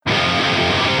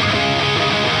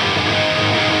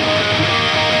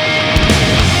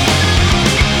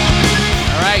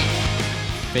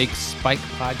Fake Spike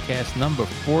podcast number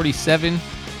 47.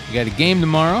 We got a game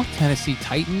tomorrow, Tennessee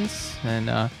Titans,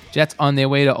 and Jets on their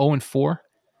way to 0-4.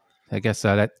 I guess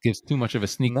that gives too much of a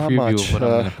sneak Not preview much. of what I'm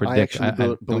going to I predict. actually, I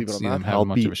believe don't it or see not, them I'll having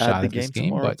much of be a at shot the at this game game,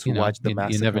 tomorrow but to watch the you never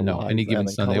massacre know. Any live given and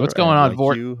in Sunday. color. What's going And on, like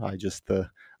Vort? you,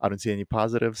 I don't see any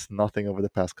positives. Nothing over the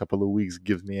past couple of weeks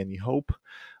gives me any hope.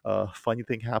 Funny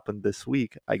thing happened this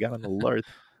week. I got an alert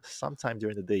sometime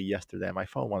during the day yesterday on my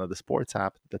phone, one of the sports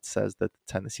app, that says that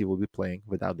Tennessee will be playing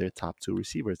without their top two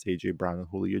receivers, AJ Brown and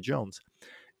Julio Jones.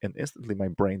 And instantly my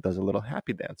brain does a little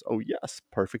happy dance. Oh yes,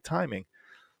 perfect timing.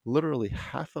 Literally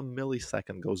half a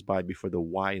millisecond goes by before the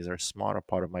wiser, smarter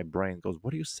part of my brain goes,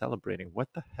 what are you celebrating? What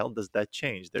the hell does that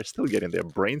change? They're still getting their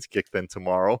brains kicked in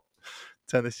tomorrow.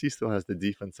 Tennessee still has the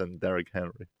defense and Derrick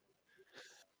Henry.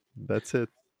 That's it.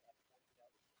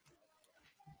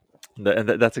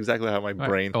 That's exactly how my All right.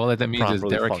 brain All that means is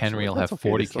properly Derrick functions. Henry Like, will have that's okay. They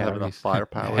 40 still have enough carries.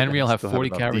 firepower. Henry They will have still have 40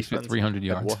 enough carries for defense. 300 And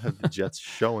yards. what have the Jets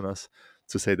shown us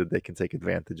to say that they can take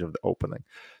advantage of the opening?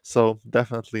 So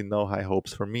definitely no high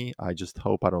hopes for me. I just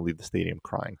hope I don't leave the stadium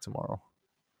crying tomorrow.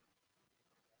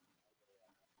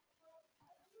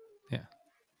 Yeah.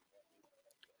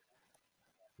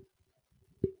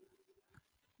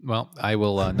 Well, I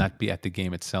will not be at the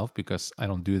game itself because I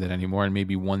don't do that anymore. And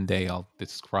maybe one day I'll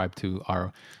describe to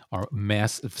our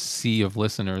massive sea of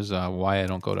listeners why I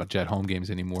don't go to Jet home games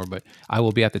anymore. But I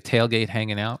will be at the tailgate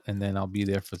hanging out, and then I'll be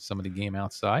there for some of the game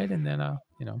outside, and then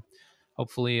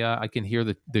hopefully I can hear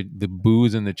the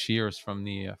boos and the cheers from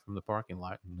the parking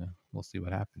lot, and we'll see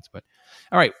what happens. But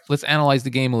all right, let's analyze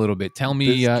the game a little bit. Tell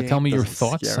me This tell game me your doesn't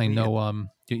thoughts. scare I me. know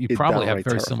you It probably have downright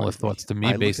very similar terrifies me. thoughts to me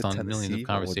I look based at on millions of Tennessee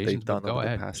and what they've conversations. But done go over the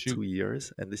ahead, past shoot. 2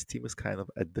 years, and this team is kind of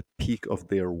at the peak of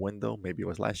their window. Maybe it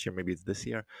was last year, maybe it's this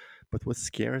year. But what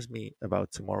scares me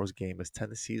about tomorrow's game is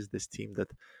Tennessee is this team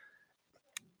that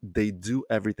they do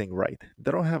everything right.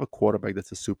 They don't have a quarterback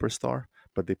that's a superstar,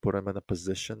 but they put him in a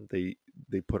position. They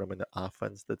put him in an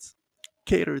offense that's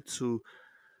catered to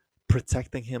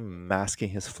protecting him, masking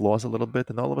his flaws a little bit,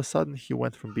 and all of a sudden he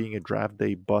went from being a draft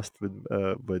day bust with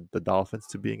the Dolphins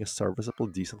to being a serviceable,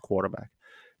 decent quarterback.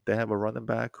 They have a running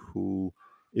back who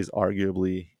is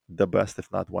arguably the best,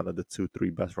 if not one of the two,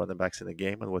 three best running backs in the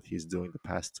game, and what he's doing the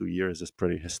past 2 years is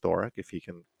pretty historic. If he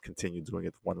can continue doing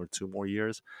it 1 or 2 more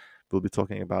years, we'll be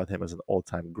talking about him as an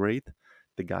all-time great.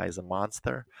 The guy is a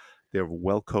monster. They're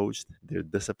well coached. They're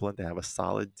disciplined. They have a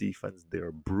solid defense. They're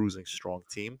a bruising strong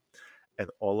team, and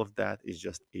all of that is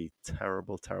just a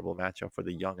terrible, terrible matchup for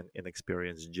the young and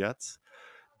inexperienced Jets.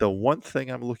 The one thing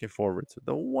I'm looking forward to,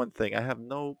 the one thing I have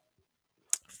no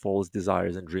false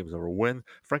desires and dreams of a win.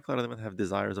 Frankly, I don't even have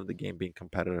desires of the game being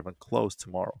competitive and close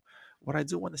tomorrow. What I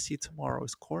do want to see tomorrow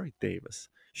is Corey Davis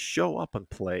show up and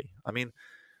play. I mean,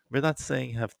 we're not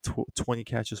saying have 20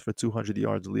 catches for 200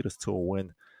 yards lead us to a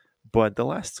win, but the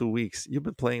last 2 weeks, you've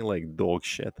been playing like dog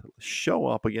shit. Show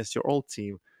up against your old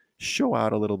team, show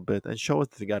out a little bit, and show us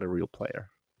that you got a real player.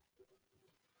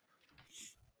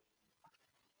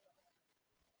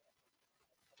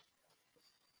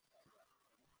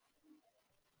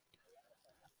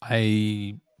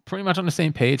 I pretty much on the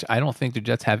same page. I don't think the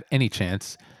Jets have any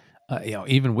chance.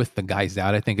 Even with the guys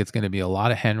out, I think it's going to be a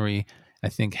lot of Henry. I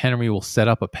think Henry will set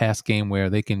up a pass game where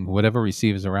they can, whatever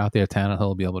receivers are out there, Tannehill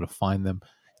will be able to find them.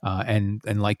 And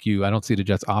like you, I don't see the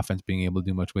Jets offense being able to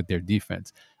do much with their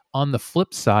defense. On the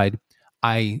flip side,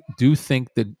 I do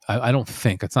think that I don't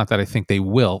think it's not that I think they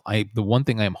will. The one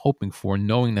thing I'm hoping for,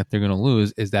 knowing that they're going to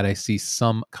lose, is that I see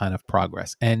some kind of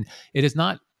progress, and it is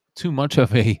not too much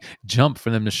of a jump for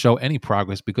them to show any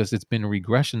progress because it's been a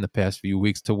regression the past few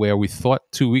weeks to where we thought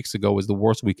 2 weeks ago was the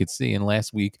worst we could see, and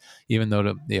last week, even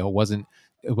though it wasn't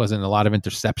a lot of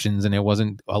interceptions and it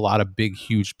wasn't a lot of big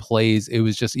huge plays, it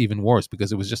was just even worse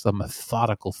because it was just a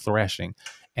methodical thrashing,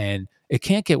 and it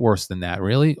can't get worse than that,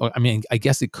 really. I mean, I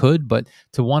guess it could, but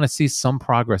to want to see some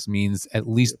progress means at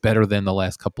least better than the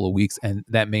last couple of weeks, and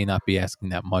that may not be asking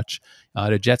that much.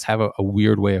 The Jets have a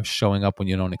weird way of showing up when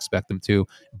you don't expect them to,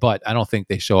 but I don't think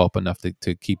they show up enough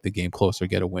to keep the game close or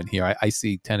get a win here. I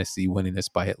see Tennessee winning this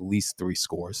by at least 3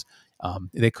 scores.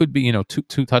 They could be,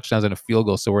 two touchdowns and a field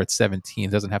goal, so we're at 17.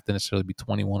 It doesn't have to necessarily be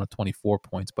 21 or 24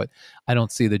 points, but I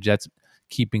don't see the Jets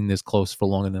keeping this close for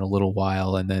longer than a little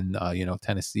while. And then,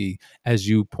 Tennessee, as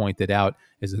you pointed out,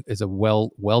 is a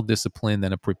well disciplined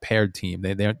and a prepared team.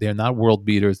 They're not world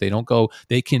beaters. They don't go.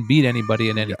 They can beat anybody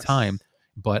at any time, Yes.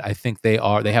 but I think they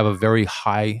have a very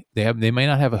high, they may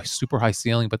not have a super high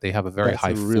ceiling, but they have a very That's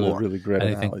high a really, floor. really great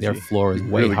And I think their analogy. floor is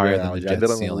way Really great higher than the analogy. I Jets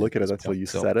didn't even ceiling look at at it this until point. you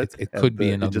So said it, it and could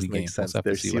be an it ugly just game. makes We'll sense. have to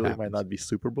Their see what ceiling might happens. not be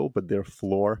Super Bowl, but their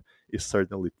floor is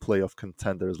certainly playoff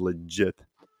contenders, legit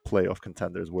playoff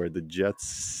contenders, where the Jets'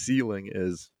 ceiling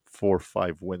is 4 or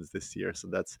 5 wins this year. So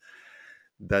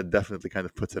that definitely kind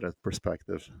of puts it in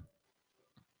perspective.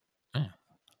 Yeah.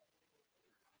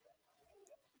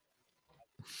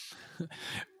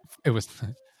 It was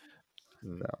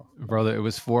No, no, Brother, it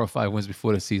was 4 or 5 wins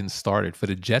before the season started. For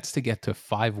the Jets to get to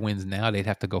 5 wins now, they'd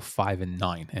have to go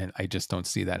 5-9, and I just don't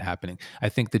see that happening. I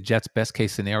think the Jets' best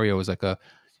case scenario is like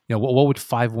what would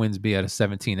 5 wins be out of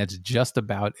 17? That's just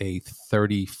about a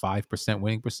 35%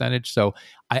 winning percentage. So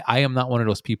I am not one of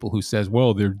those people who says,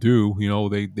 well, they're due.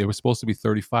 They were supposed to be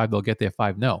 35, they'll get there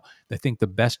 5. No, I think the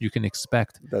best you can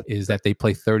expect that is that that they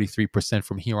play 33%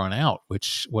 from here on out.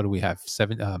 Which what do we have?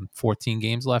 14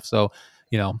 games left. So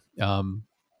you know.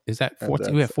 Is that and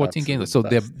 14? We that's have 14 games. absolute So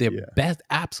their best. their Yeah, best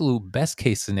absolute best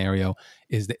case scenario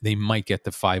is that they might get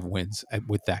to 5 wins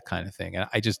with that kind of thing. And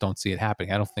I just don't see it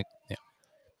happening. I don't think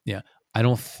yeah. I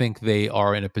don't think they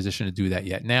are in a position to do that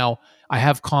yet. Now, I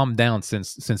have calmed down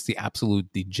since the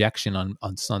absolute dejection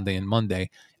on Sunday and Monday.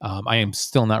 I am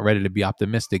still not ready to be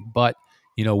optimistic, but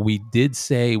we did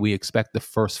say we expect the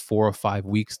first 4 or 5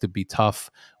 weeks to be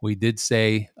tough. We did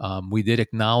say we did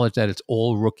acknowledge that it's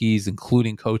all rookies,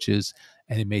 including coaches,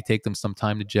 and it may take them some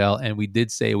time to gel. And we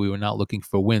did say we were not looking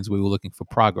for wins; we were looking for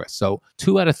progress. So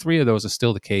 2 out of 3 of those are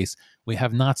still the case. We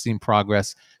have not seen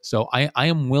progress. So I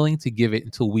am willing to give it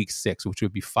until week 6, which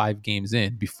would be 5 games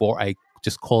in, before I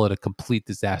just call it a complete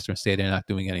disaster and say they're not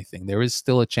doing anything. There is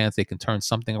still a chance they can turn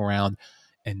something around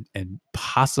and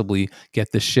possibly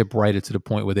get the ship righted to the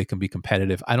point where they can be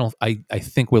competitive. I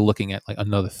think we're looking at like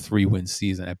another 3-win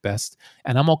season at best.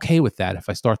 And I'm okay with that if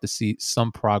I start to see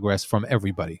some progress from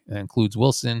everybody. It includes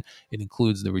Wilson, it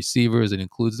includes the receivers, it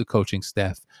includes the coaching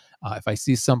staff. If I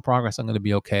see some progress, I'm going to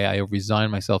be okay. I have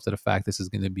resigned myself to the fact this is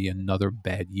going to be another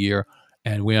bad year,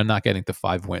 and we are not getting to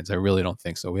 5 wins. I really don't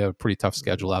think so. We have a pretty tough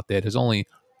schedule out there. There's only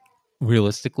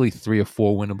realistically 3 or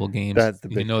 4 winnable games. that's the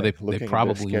big thing. They Looking at their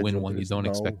probably win schedule, one you there's don't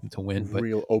expect no them to win, but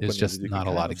real there's openings that just you can not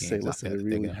a lot kind of of say, games out listen, there we that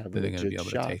really have a they're going to be legit able to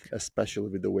shot, take. especially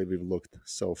with the way we've looked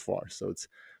so far. So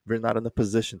we're not in a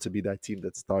position to be that team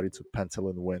that's starting to pencil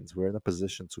in wins. We're in a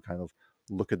position to kind of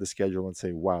look at the schedule and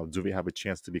say, wow, do we have a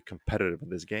chance to be competitive in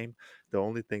this game? The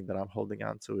only thing that I'm holding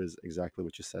on to is exactly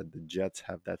what you said. The Jets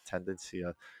have that tendency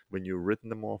when you've written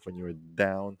them off, when you're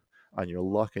down on your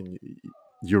luck and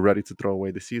you're ready to throw away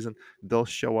the season, they'll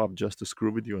show up just to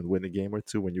screw with you and win a game or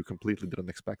two when you completely didn't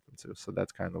expect them to. So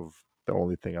that's kind of the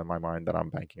only thing on my mind that I'm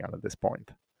banking on at this point.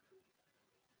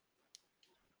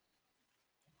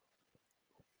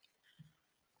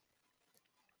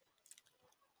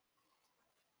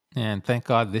 And thank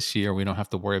God this year we don't have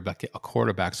to worry about a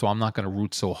quarterback. So I'm not going to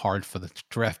root so hard for the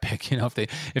draft pick.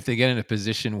 If they get in a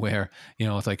position where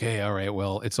it's like, hey, all right,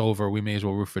 well, it's over. We may as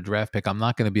well root for draft pick. I'm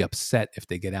not going to be upset if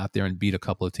they get out there and beat a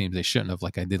couple of teams they shouldn't have,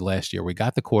 like I did last year. We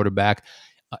got the quarterback.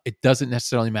 It doesn't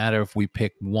necessarily matter if we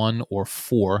pick 1 or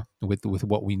 4 with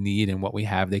what we need and what we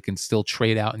have. They can still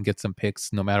trade out and get some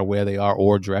picks no matter where they are,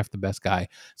 or draft the best guy.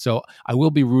 So I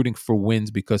will be rooting for wins,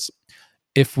 because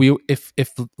if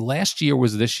last year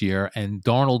was this year and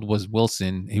Darnold was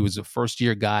Wilson, he was a first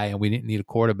year guy and we didn't need a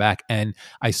quarterback, and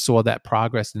I saw that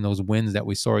progress in those wins that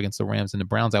we saw against the Rams and the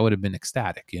Browns, I would have been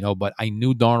ecstatic. But I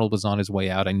knew Darnold was on his way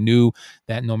out. I knew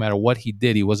that no matter what he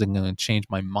did, he wasn't going to change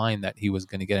my mind that he was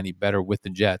going to get any better with the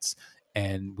Jets,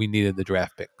 and we needed the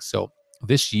draft pick. So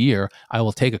this year, I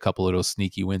will take a couple of those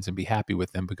sneaky wins and be happy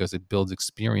with them, because it builds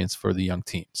experience for the young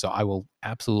team. So I will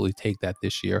absolutely take that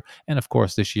this year. And of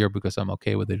course, this year, because I'm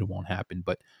okay with it, it won't happen.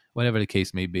 But whatever the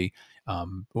case may be,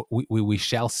 we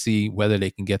shall see whether they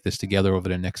can get this together over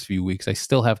the next few weeks. I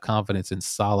still have confidence in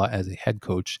Saleh as a head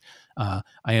coach. I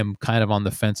am kind of on the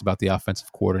fence about the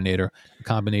offensive coordinator. The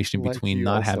combination Like between you,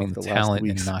 not also having the after last talent and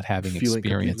week's not having feeling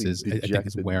experience completely I think is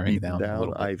dejected, wearing beaten down a down,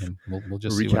 little bit. I've And we'll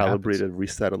just see what happens. recalibrated,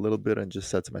 reset a little bit, and just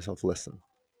said to myself, listen,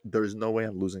 there's no way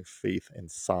I'm losing faith in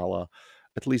Salah,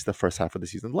 at least the first half of the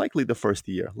season, likely the first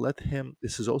year. Let him,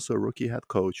 this is also a rookie head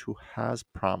coach who has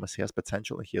promise, he has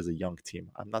potential, and he has a young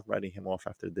team. I'm not writing him off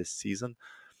after this season.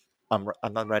 I'm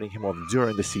not writing him off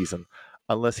during the season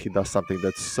unless he does something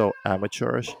that's so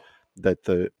amateurish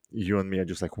that you and me are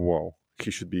just like, whoa, he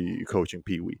should be coaching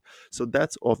Pee Wee. So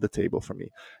that's off the table for me.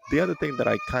 The other thing that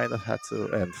I kind of had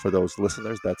to, and for those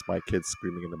listeners, that's my kids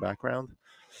screaming in the background,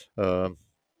 um,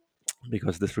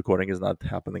 because this recording is not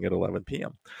happening at 11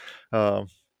 p.m. Um,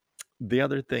 the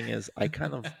other thing is, I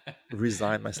kind of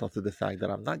resign myself to the fact that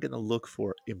I'm not going to look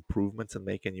for improvements and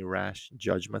make any rash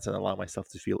judgments and allow myself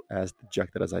to feel as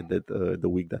dejected as I did the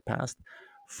week that passed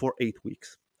for 8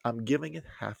 weeks. I'm giving it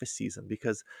half a season,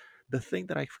 because the thing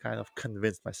that I've kind of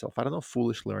convinced myself, I don't know,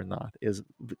 foolishly or not, is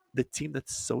the team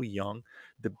that's so young,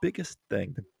 the biggest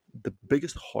thing, the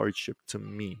biggest hardship to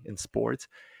me in sports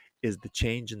is the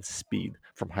change in speed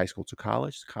from high school to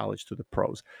college to the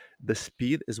pros. The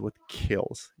speed is what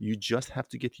kills. You just have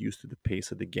to get used to the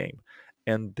pace of the game.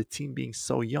 And the team being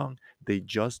so young, they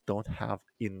just don't have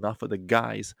enough of the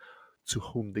guys to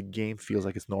whom the game feels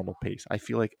like it's normal pace. I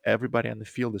feel like everybody on the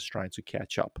field is trying to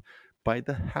catch up. By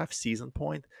the half season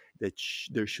point,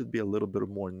 there should be a little bit of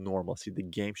more normalcy. The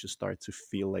game should start to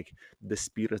feel like the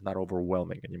speed is not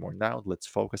overwhelming anymore. Now let's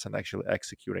focus on actually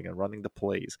executing and running the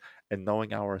plays and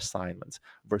knowing our assignments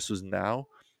versus now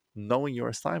knowing your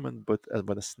assignment, but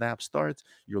when a snap starts,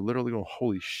 you're literally going,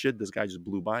 holy shit, this guy just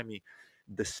blew by me.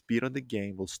 The speed of the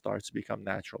game will start to become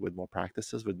natural with more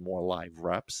practices, with more live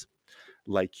reps.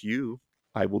 Like you,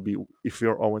 I will be, if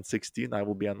you're 0-16, I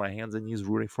will be on my hands and knees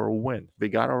rooting for a win. They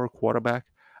got our quarterback.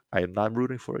 I am not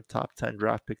rooting for a top 10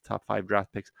 draft pick, top 5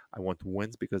 draft picks. I want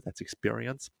wins because that's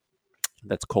experience,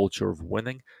 that's culture of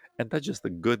winning, and that's just a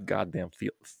good goddamn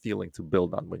feeling to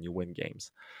build on when you win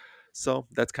games. So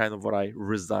that's kind of what I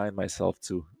resign myself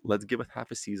to. Let's give it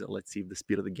half a season. Let's see if the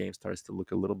speed of the game starts to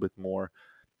look a little bit more,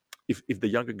 if the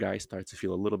younger guy starts to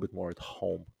feel a little bit more at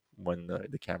home when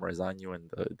the camera is on you and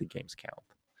the games count.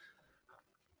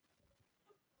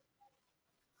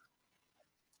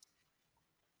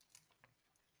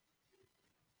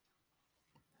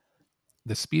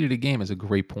 The speed of the game is a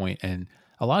great point, and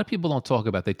a lot of people don't talk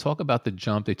about. They talk about the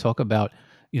jump. They talk about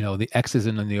the X's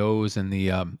and the O's and the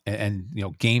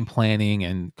and game planning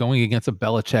and going against a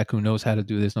Belichick who knows how to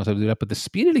do this, knows how to do that. But the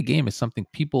speed of the game is something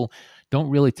people don't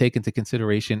really take into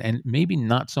consideration, and maybe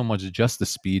not so much just the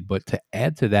speed, but to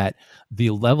add to that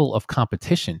the level of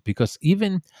competition. Because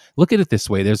even look at it this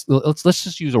way: let's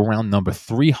just use a round number,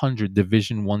 300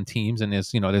 Division I teams, and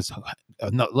there's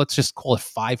no, let's just call it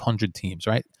 500 teams,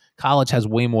 right? College has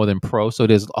way more than pro, so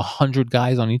there's 100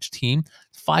 guys on each team,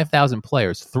 5,000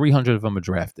 players, 300 of them are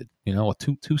drafted. Or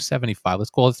 275.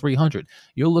 Let's call it 300.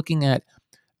 You're looking at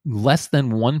less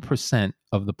than 1%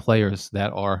 of the players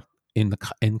that are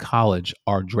in college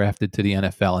are drafted to the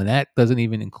NFL, and that doesn't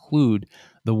even include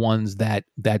the ones that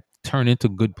turn into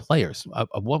good players.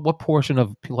 What portion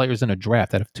of players in a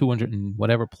draft out of 200 and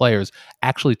whatever players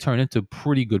actually turn into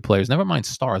pretty good players? Never mind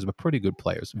stars, but pretty good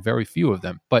players. Very few of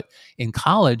them. But in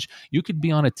college, you could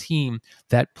be on a team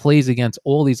that plays against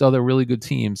all these other really good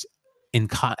teams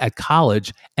at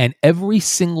college, and every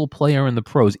single player in the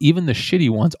pros, even the shitty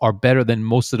ones, are better than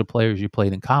most of the players you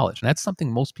played in college. And that's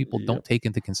something most people don't Yep. take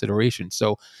into consideration.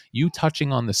 So you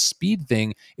touching on the speed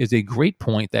thing is a great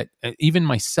point that even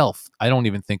myself, I don't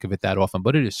even think of it that often,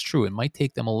 but it is true. It might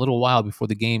take them a little while before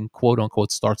the game, quote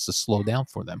unquote, starts to slow down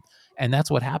for them. And that's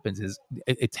what happens is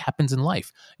it happens in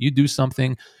life. You do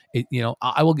something,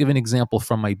 I will give an example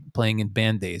from my playing in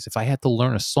band days. If I had to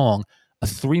learn a song, a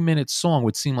 3-minute song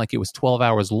would seem like it was 12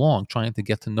 hours long trying to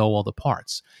get to know all the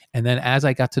parts. And then as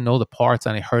I got to know the parts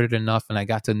and I heard it enough and I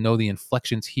got to know the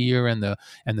inflections here and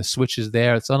the switches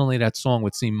there, suddenly that song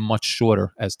would seem much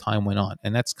shorter as time went on.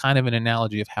 And that's kind of an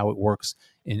analogy of how it works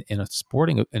in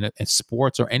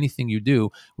sports or anything you do,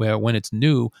 where when it's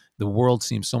new, the world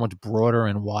seems so much broader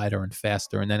and wider and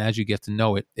faster. And then as you get to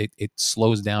know it, it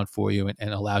slows down for you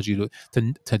and allows you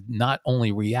to not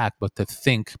only react but to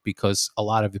think, because a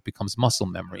lot of it becomes muscle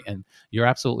memory. And you're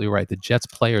absolutely right. The Jets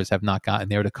players have not gotten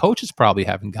there. The coaches probably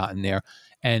haven't gotten there.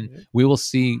 And Yep. we will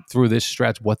see through this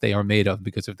stretch what they are made of,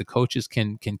 because if the coaches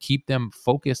can keep them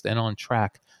focused and on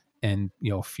track, and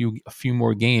a few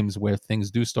more games where things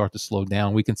do start to slow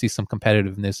down, we can see some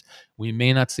competitiveness. We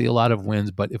may not see a lot of wins,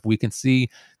 but if we can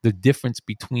see the difference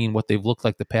between what they've looked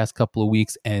like the past couple of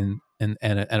weeks and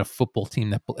a football team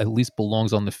that at least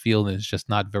belongs on the field and is just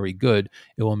not very good,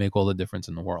 it will make all the difference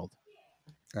in the world.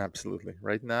 Absolutely.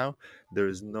 Right now, there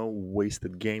is no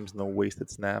wasted games, no wasted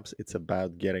snaps. It's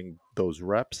about getting those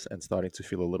reps and starting to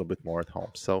feel a little bit more at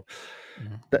home. So,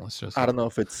 that, Let's just I don't hope. know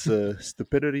if it's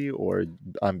stupidity or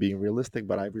I'm being realistic,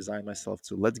 but I resign myself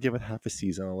to let's give it half a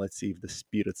season and let's see if the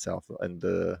speed itself and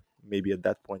maybe at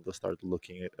that point they'll start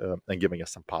looking at and giving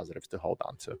us some positives to hold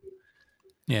on to.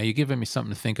 Yeah, you're giving me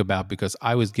something to think about, because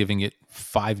I was giving it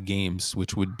 5 games,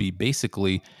 which would be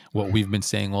basically what we've been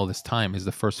saying all this time is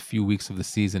the first few weeks of the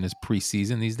season is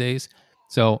preseason these days.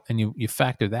 So, and you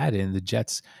factor that in, the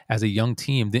Jets as a young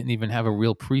team didn't even have a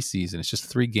real preseason. It's just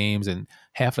 3 games, and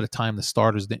half of the time the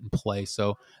starters didn't play.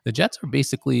 So the Jets are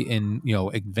basically in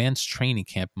advanced training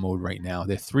camp mode right now.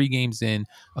 They're 3 games in,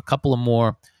 a couple of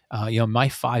more. My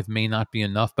 5 may not be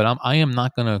enough, but I am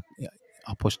not going to.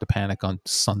 I'll push the panic on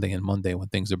Sunday and Monday when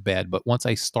things are bad. But once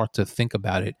I start to think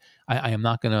about it, I am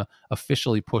not going to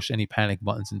officially push any panic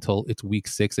buttons until it's week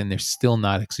 6 and they're still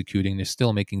not executing. They're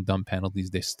still making dumb penalties.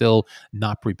 They're still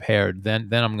not prepared.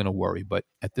 Then I'm going to worry. But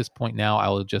at this point now, I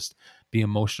will just be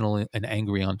emotional and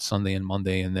angry on Sunday and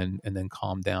Monday, and then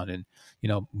calm down. And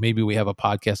maybe we have a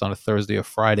podcast on a Thursday or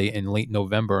Friday in late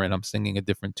November, and I'm singing a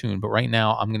different tune. But right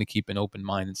now, I'm going to keep an open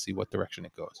mind and see what direction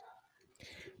it goes.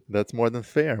 That's more than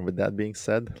fair. With that being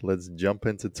said, let's jump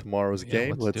into tomorrow's Yeah, game.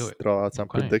 let's do Let's it. throw out some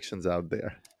Okay. predictions out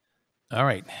there. All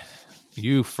right.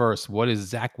 You first. What is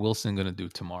Zach Wilson going to do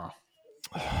tomorrow?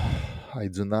 I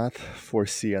do not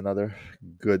foresee another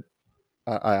good.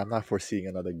 I'm not foreseeing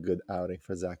another good outing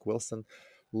for Zach Wilson.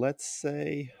 Let's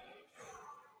say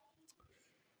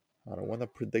I don't want to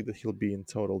predict that he'll be in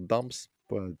total dumps,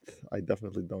 but I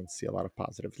definitely don't see a lot of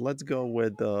positives. Let's go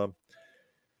with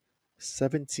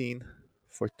 17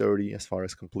 for 30 as far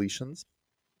as completions.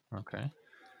 Okay.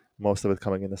 Most of it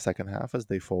coming in the second half as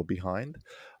they fall behind.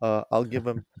 I'll give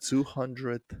him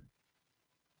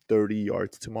 230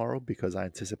 yards tomorrow because I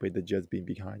anticipate the Jets being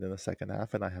behind in the second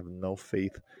half, and I have no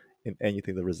faith in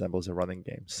anything that resembles a running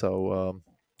game. So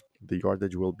the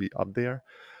yardage will be up there.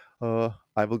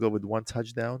 I will go with one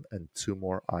touchdown and two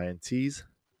more INTs,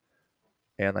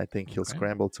 and I think he'll Okay.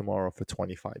 scramble tomorrow for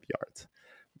 25 yards.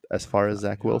 As far as 25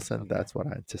 Zach yards. Wilson, Okay. that's what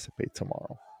I anticipate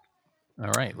tomorrow.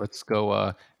 All right. Let's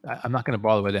go. I'm not going to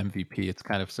bother with MVP. It's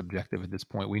kind of subjective at this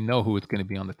point. We know who it's going to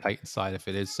be on the Titan side if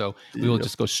it is. So we will Yep.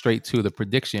 just go straight to the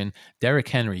prediction. Derrick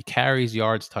Henry carries,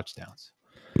 yards, touchdowns.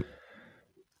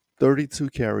 32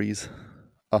 carries,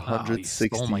 Oh, you stole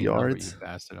 160 my number, you yards,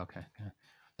 bastard. Okay.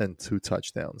 and two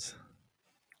touchdowns.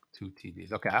 Two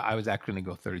TDs. Okay, I was actually going to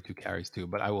go 32 carries too,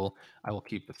 but I will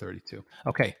keep the 32.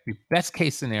 Okay, the best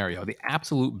case scenario, the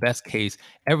absolute best case,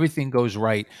 everything goes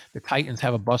right. The Titans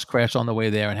have a bus crash on the way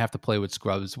there and have to play with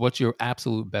scrubs. What's your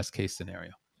absolute best case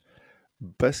scenario?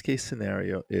 Best case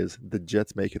scenario is the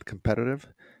Jets make it competitive.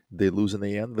 They lose in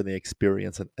the end when the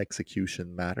experience and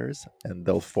execution matters, and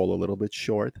they'll fall a little bit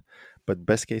short. But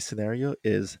best case scenario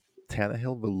is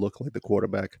Tannehill will look like the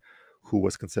quarterback who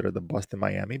was considered a bust in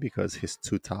Miami because his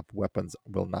two top weapons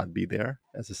will not be there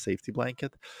as a safety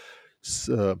blanket.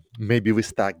 So maybe we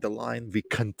stack the line, we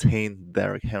contain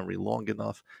Derrick Henry long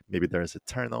enough, maybe there is a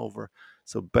turnover.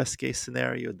 So best case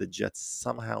scenario, the Jets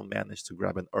somehow manage to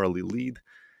grab an early lead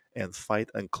and fight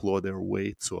and claw their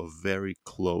way to a very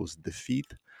close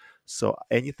defeat. So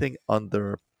anything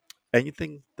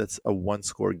that's a one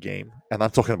score game, and I'm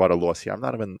talking about a loss here. I'm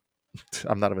not even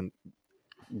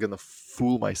gonna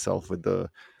fool myself with the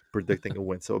predicting a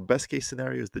win. So best case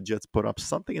scenario is the Jets put up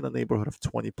something in the neighborhood of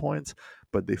 20 points,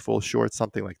 but they fall short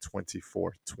something like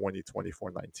 24-20,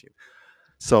 24-19.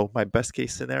 So my best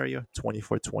case scenario,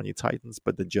 24-20 Titans,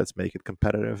 but the Jets make it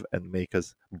competitive and make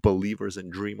us believers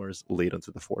and dreamers late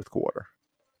into the fourth quarter.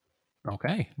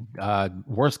 Okay,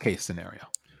 worst case scenario.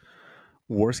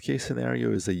 Worst case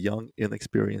scenario is a young,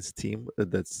 inexperienced team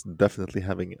that's definitely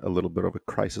having a little bit of a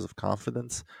crisis of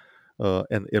confidence.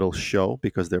 And it'll show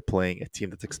because they're playing a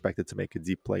team that's expected to make a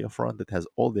deep playoff run that has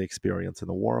all the experience in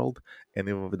the world. And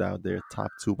even without their top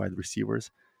two wide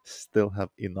receivers, still have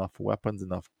enough weapons,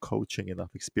 enough coaching,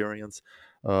 enough experience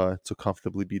to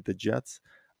comfortably beat the Jets.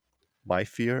 My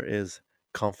fear is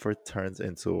comfort turns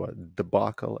into a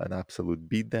debacle, an absolute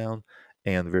beatdown,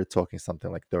 and we're talking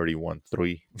something like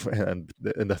 31-3, and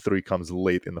the three comes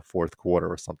late in the fourth quarter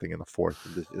or something in the fourth,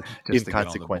 Just to get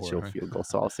on the board, inconsequential right? field goal.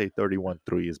 So I'll say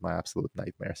 31-3 is my absolute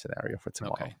nightmare scenario for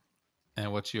tomorrow. Okay,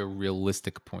 and what's your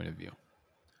realistic point of view?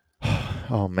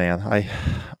 Oh man,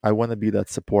 I want to be that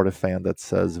supportive fan that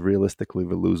says realistically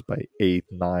we lose by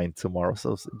 8-9 tomorrow.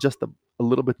 So just a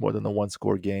little bit more than a one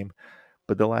score game.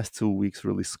 But the last 2 weeks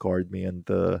really scarred me, and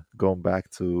going back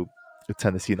to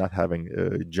Tennessee not having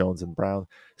Jones and Brown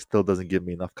still doesn't give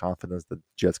me enough confidence that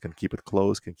Jets can keep it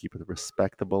close, can keep it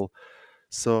respectable.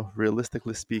 So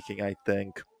realistically speaking, I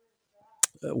think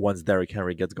once Derrick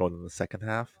Henry gets going in the second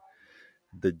half,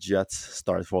 the Jets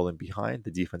start falling behind.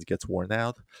 The defense gets worn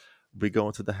out. We go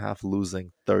into the half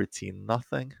losing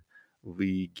 13-0.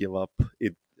 We give up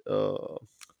it uh,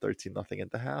 13-0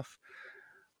 at the half.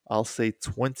 I'll say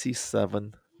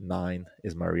 27-9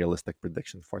 is my realistic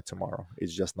prediction for tomorrow.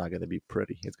 It's just not going to be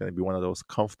pretty. It's going to be one of those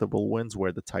comfortable wins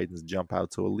where the Titans jump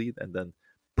out to a lead and then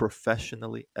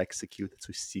professionally execute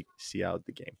to see out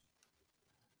the game.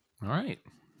 All right,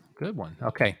 good one.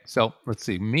 Okay, so let's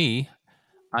see. Me,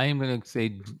 I am going to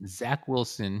say Zach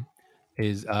Wilson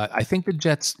is. I think the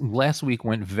Jets last week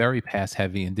went very pass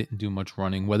heavy and didn't do much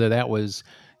running. Whether that was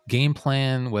game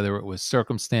plan, whether it was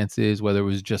circumstances, whether it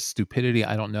was just stupidity,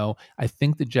 I don't know. I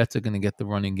think the Jets are going to get the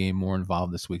running game more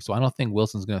involved this week. So I don't think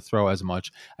Wilson's going to throw as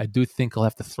much. I do think he'll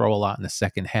have to throw a lot in the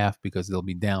second half because they'll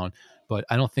be down, but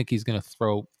I don't think he's going to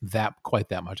throw quite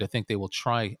that much. I think they will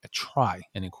try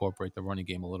and incorporate the running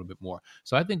game a little bit more.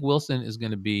 So I think Wilson is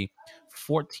going to be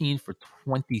 14 for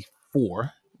 24,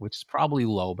 which is probably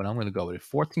low, but I'm going to go with it.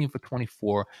 14 for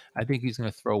 24. I think he's going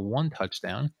to throw one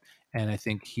touchdown, and I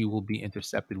think he will be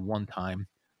intercepted one time,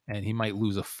 and he might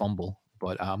lose a fumble,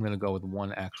 but I'm going to go with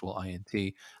one actual INT.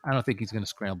 I don't think he's going to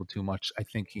scramble too much. I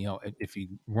think, if he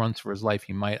runs for his life,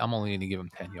 he might. I'm only going to give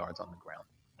him 10 yards on the ground.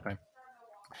 Okay.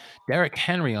 Derrick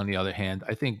Henry, on the other hand,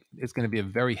 I think it's going to be a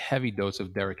very heavy dose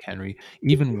of Derrick Henry.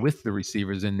 Even with the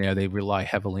receivers in there, they rely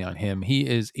heavily on him. He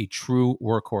is a true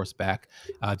workhorse back.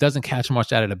 Doesn't catch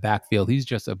much out of the backfield. He's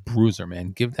just a bruiser,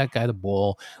 man. Give that guy the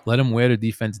ball. Let him wear the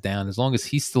defense down. As long as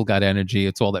he's still got energy,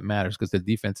 it's all that matters, because the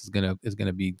defense is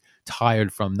gonna be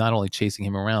tired from not only chasing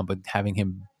him around, but having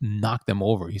him knock them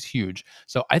over. He's huge.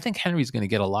 So I think Henry's going to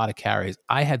get a lot of carries.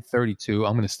 I had 32.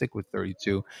 I'm going to stick with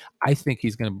 32. I think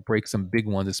he's going to break some big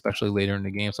ones, especially later in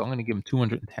the game. So I'm going to give him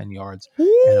 210 yards, and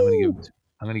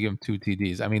I'm going to give him 2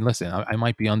 TDs. I mean, listen, I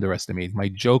might be underestimating. My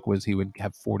joke was he would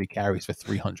have 40 carries for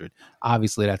 300.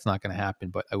 Obviously, that's not going to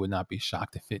happen, but I would not be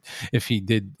shocked if he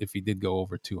did go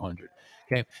over 200.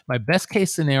 Okay, my best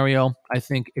case scenario, I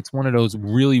think it's one of those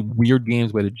really weird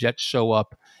games where the Jets show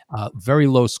up, very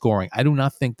low scoring. I do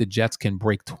not think the Jets can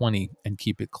break 20 and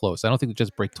keep it close. I don't think the Jets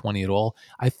break 20 at all.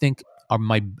 I think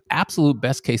my absolute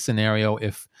best case scenario,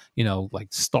 if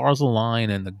like stars align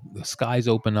and the skies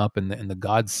open up and the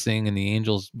gods sing and the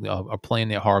angels are playing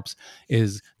their harps,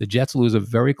 is the Jets lose a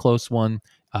very close one.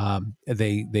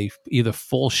 They either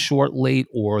fall short late,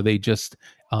 or they just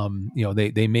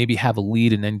they maybe have a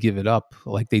lead and then give it up,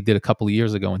 like they did a couple of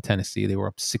years ago in Tennessee. They were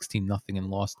up 16-0 and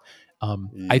lost.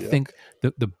 I Yep. think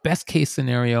the best case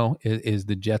scenario is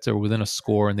the Jets are within a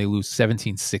score and they lose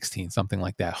 17-16, something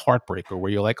like that. Heartbreaker, where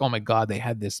you're like, oh my God, they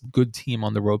had this good team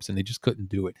on the ropes and they just couldn't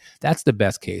do it. That's the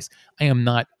best case. I am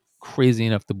not crazy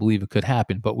enough to believe it could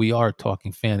happen, but we are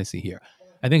talking fantasy here.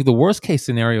 I think the worst case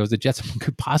scenario is the Jets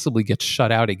could possibly get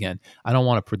shut out again. I don't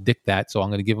want to predict that, so I'm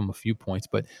going to give them a few points,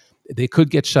 but they could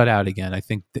get shut out again. I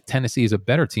think that Tennessee is a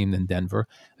better team than Denver.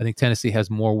 I think Tennessee has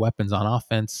more weapons on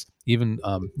offense. Even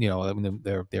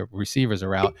their receivers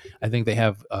are out. I think they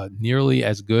have nearly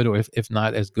as good, or if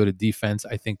not as good, a defense.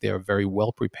 I think they are very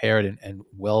well prepared and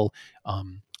well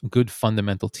good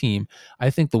fundamental team.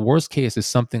 I think the worst case is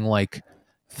something like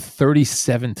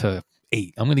 37-8.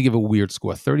 I'm going to give a weird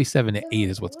score. 37-8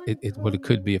 is what it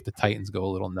could be if the Titans go a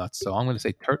little nuts. So I'm going to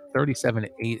say 37-8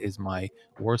 is my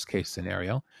worst case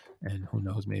scenario, and who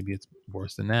knows, maybe it's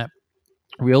worse than that.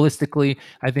 Realistically,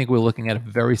 I think we're looking at a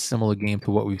very similar game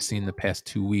to what we've seen the past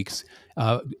 2 weeks,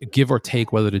 give or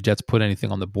take whether the Jets put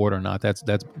anything on the board or not.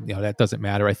 That doesn't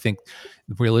matter. I think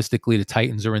realistically, the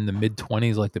Titans are in the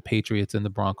mid-20s, like the Patriots and the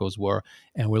Broncos were,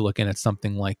 and we're looking at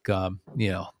something like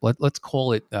let's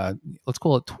call it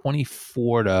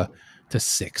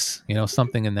 24-6,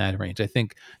 something in that range. I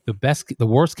think the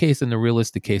worst case and the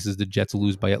realistic case is the Jets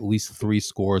lose by at least 3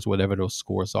 scores, whatever those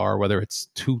scores are, whether it's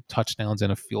 2 touchdowns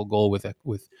and a field goal with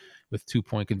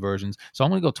 2-point conversions. So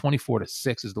I'm going to go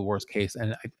 24-6 is the worst case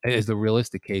and is the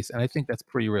realistic case. And I think that's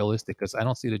pretty realistic because I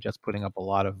don't see the Jets putting up a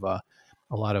lot of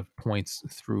points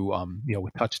through,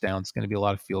 with touchdowns. It's going to be a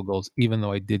lot of field goals, even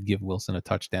though I did give Wilson a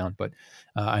touchdown, but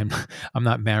I'm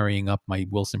not marrying up my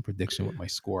Wilson prediction with my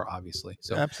score, obviously.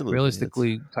 So Absolutely.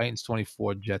 realistically, Titans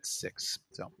 24, Jets 6.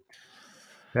 So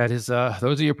that is,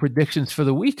 those are your predictions for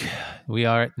the week. We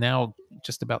are now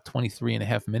just about 23 and a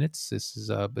half minutes. This has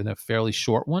been a fairly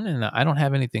short one, and I don't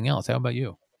have anything else. How about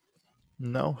you?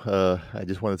 No, I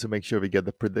just wanted to make sure we get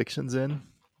the predictions in.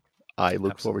 I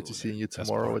look forward to seeing you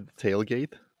tomorrow at the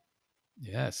tailgate.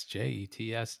 Yes,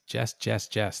 JETS,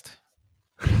 jest.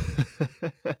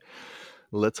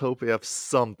 Let's hope we have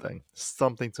something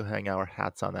to hang our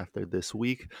hats on after this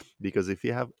week. Because if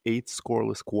you have 8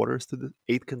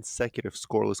 consecutive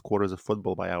scoreless quarters of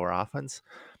football by our offense,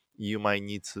 you might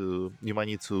need to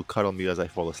cuddle me as I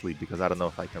fall asleep, because I don't know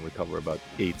if I can recover about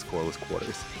 8 scoreless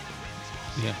quarters.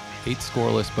 Yeah, 8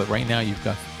 scoreless, but right now you've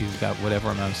got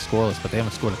whatever amount of scoreless, but they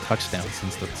haven't scored a touchdown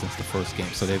since the first game.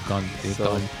 So they've gone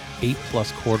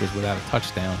 8+ quarters without a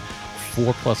touchdown,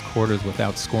 4+ quarters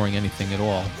without scoring anything at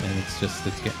all, and it's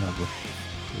getting ugly.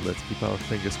 Let's keep our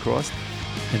fingers crossed.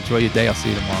 Enjoy your day. I'll see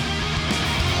you tomorrow.